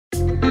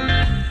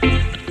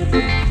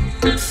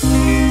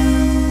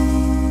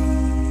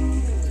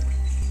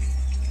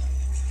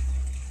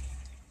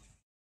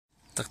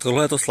Tak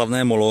tohle je to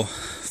slavné molo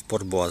v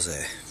Port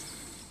Boisé.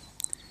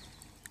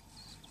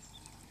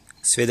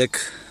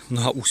 Svědek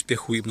mnoha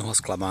úspěchů i mnoha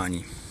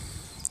zklamání.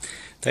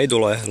 Tady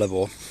dole,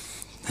 levo,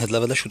 hned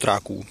vedle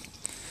šutráků,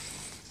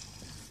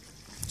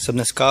 jsem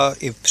dneska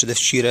i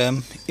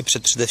předevčírem, i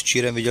před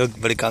předevčírem viděl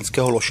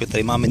velikánského loše,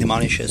 tady má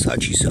minimálně 60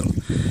 čísel.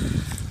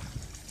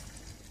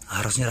 A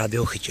hrozně rád by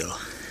ho chytil.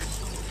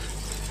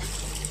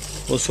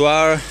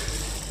 Bonsoir.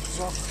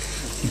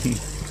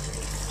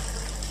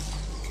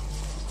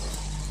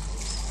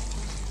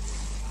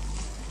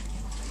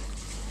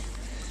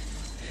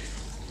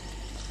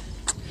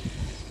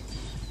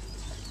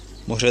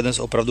 Moře je dnes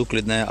opravdu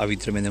klidné a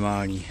vítr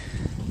minimální.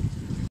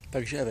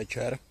 Takže je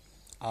večer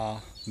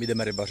a my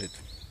jdeme rybařit.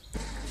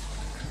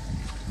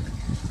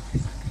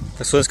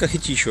 Tak co dneska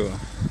chytíš, jo?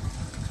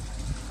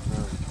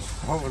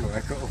 Hovno,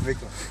 jako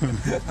obvykle.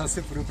 Já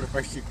si půjdu pro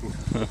paštiku.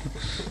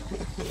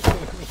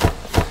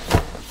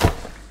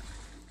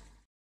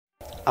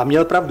 A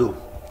měl pravdu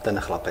ten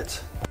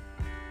chlapec.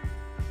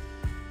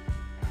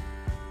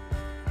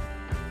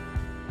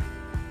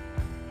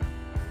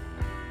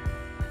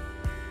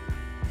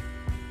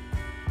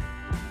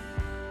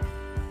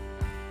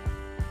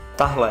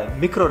 Tahle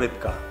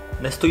mikrorybka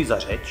nestojí za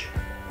řeč.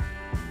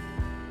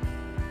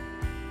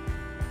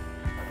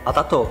 A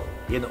tato,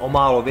 jen o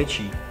málo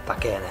větší,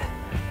 také ne.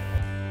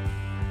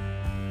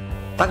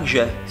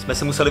 Takže jsme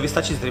se museli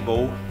vystačit s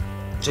rybou,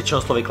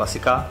 řečeno slovy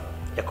klasika,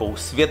 jakou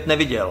svět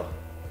neviděl.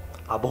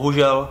 A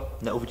bohužel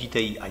neuvidíte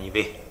ji ani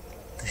vy.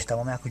 Takže tam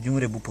máme jako hodinu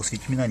rybu,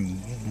 posvítíme na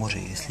ní v moři,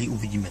 jestli ji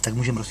uvidíme, tak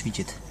můžeme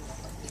rozsvítit.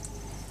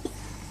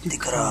 Ty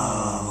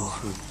krávo.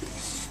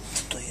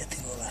 Co to je, ty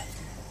vole?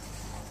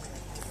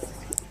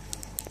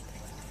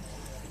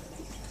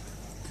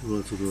 Ty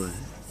vole, co to je?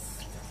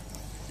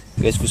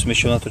 Když zkusíme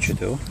ještě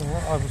natočit, jo?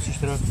 No, ale musíš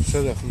teda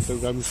sedat, to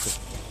udělám místo.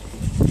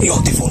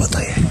 Jo, ty vole, ta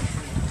je.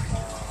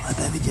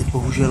 Lépe vidět,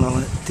 bohužel,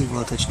 ale ty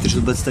vole, ta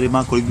čtyřzubec tady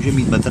má kolik může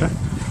mít metr?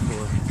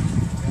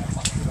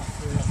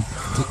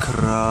 Ty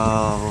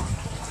krávo.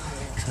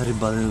 Ta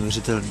ryba je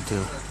neuvěřitelný,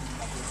 tyjo.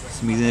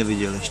 Jsem nikdy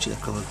neviděl ještě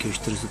takhle velkého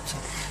čtyřzubce.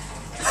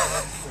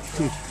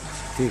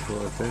 Ty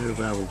vole, to je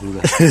dobrá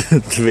obluda.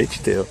 Twitch,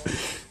 tyjo.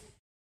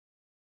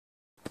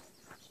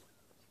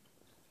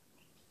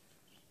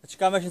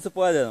 Čekáme, až něco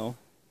pojede, no.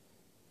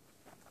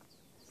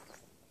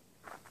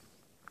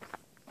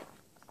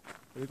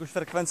 Jelikož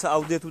frekvence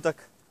aut je tu, tak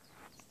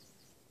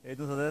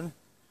jednu za den.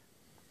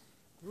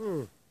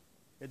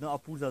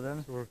 1,5 za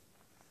den.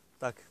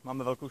 Tak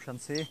máme velkou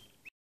šanci.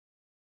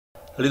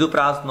 Lidu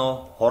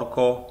prázdno,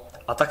 horko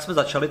a tak jsme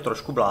začali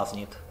trošku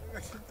bláznit.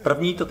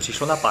 První to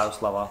přišlo na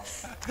Pájoslava.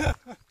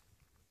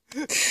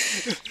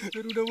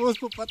 Rudovost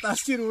po 15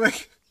 růvek.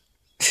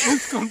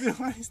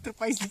 Zkombinovaný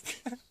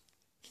stropajzlík.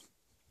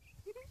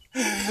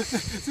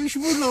 Jsem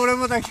šmudlou,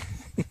 nebo tak.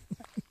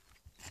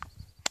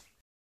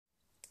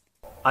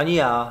 Ani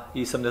já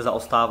jsem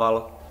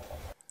nezaostával.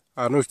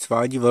 Arnošt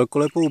svádí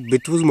velkolepou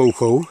bitvu s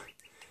mouchou,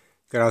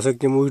 která se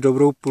k němu už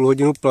dobrou půl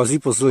hodinu plazí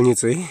po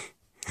silnici.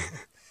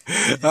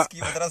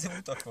 Vždycky odrazím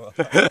útok.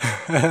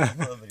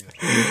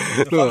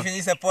 Doufám, že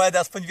nic nepojede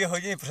aspoň 2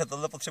 hodiny, protože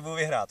tohle potřebuji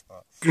vyhrát.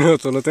 No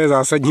tohle je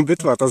zásadní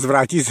bitva, ta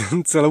zvrátí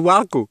celou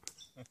válku.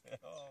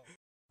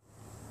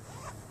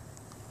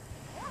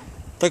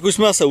 Tak už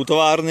jsme zase u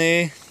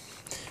továrny.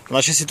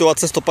 Naše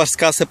situace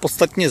stopařská se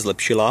podstatně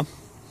zlepšila,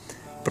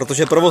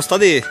 protože provoz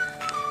tady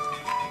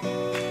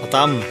a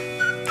tam,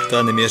 to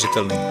je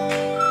neměřitelný.